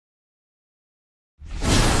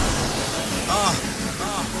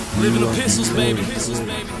Livin Epistles, baby.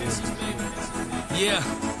 Yeah.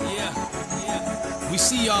 We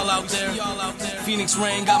see y'all out there. Phoenix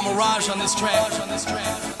Rain got Mirage on this track. You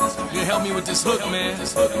gonna help me with this hook, man.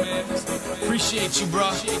 Appreciate you,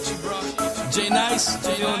 bro. J Nice,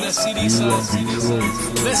 you on that CD, son.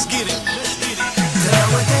 Let's get it. Tell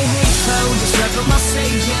what they hate for, just rap for my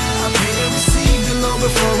savior. I pray to receive the Lord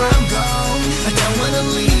before I'm gone. I don't wanna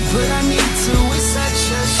leave, but I need to. It's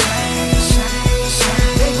such a shame.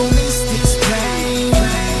 They gon' miss this pain.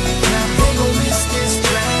 They gon' miss this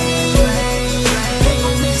pain. They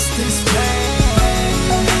gon' miss this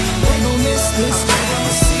pain. They gon' miss this pain. I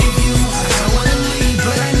receive you. I don't wanna leave,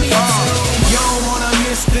 but I need to. You don't wanna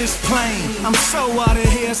miss this plane. I'm so out of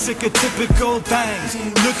here, sick of typical things.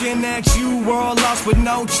 Looking at you, world lost with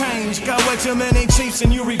no change. Got way too many chiefs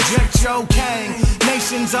and you reject your king.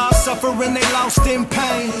 Nations are suffering, they lost in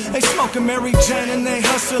pain. They smoking Mary Jane and they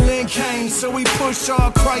hustling cane. So we push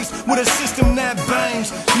our Christ with a system that bangs.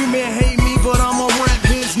 You may hate me, but I'ma rap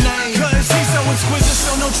his name. Cause he's so exquisite,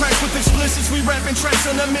 so no tracks with explicits. We rapping tracks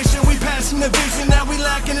on a mission, we passing the vision that we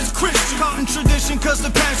lacking is Christian. Caught in tradition, cause the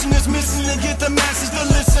passion is missing. To get the masses to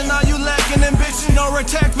listen, are you lacking ambition? Or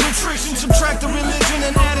attack with attrition, subtract the religion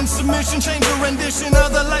and add in submission. Change the rendition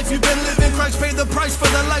of the life you've been living. Christ paid the price for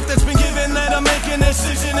the life that's been given. Let him make an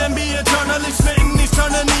incision and be eternally smitten. He's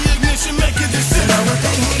turning the ignition, make a decision. Know what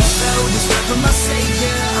they hate though, just rap for my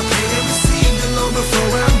savior. I pray to receive the Lord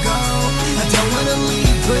before I'm gone. I don't wanna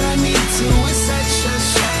leave, but I need to. It's such a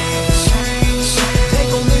shame. They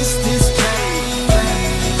gon' miss this pain.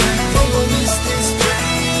 They gon' miss this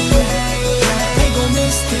pain. They gon'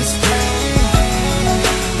 miss this pain.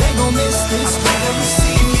 They gon' miss this pain. I pray to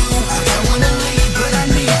receive you. I don't wanna leave, but I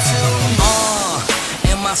need to.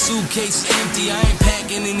 And my suitcase is empty. I ain't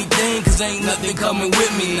packing anything, cause ain't nothing coming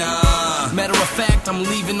with me, nah. Matter of fact, I'm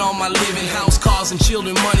leaving all my living. House, cars, and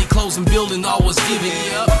children, money, clothes, and building, all was given,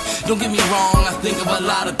 yep. Don't get me wrong, I think of a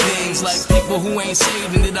lot of things. Like people who ain't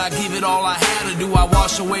saving, did I give it all I had? Or do I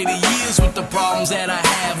wash away the years with the problems that I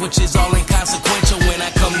have? Which is all inconsequential when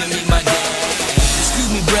I come to meet my dad.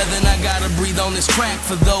 Excuse me, brethren, I gotta breathe on this track.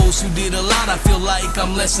 For those who did a lot, I feel like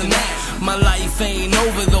I'm less than that. My life ain't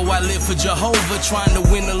over, though I live for Jehovah. Trying to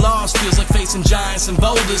win the loss feels like facing giants and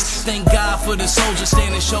boulders. Thank God for the soldiers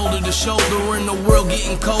standing shoulder to shoulder. We're in the world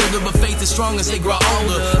getting colder, but faith is strong as they grow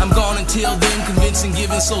older. I'm gone until then, convincing,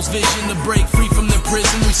 giving souls vision to break free from the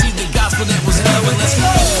prison. Receive the gospel that was given. Let's go.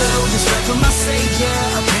 Just rap for my savior.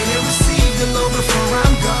 I pray to receive the Lord before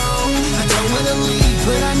I'm gone. I don't wanna leave,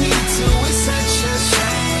 but I need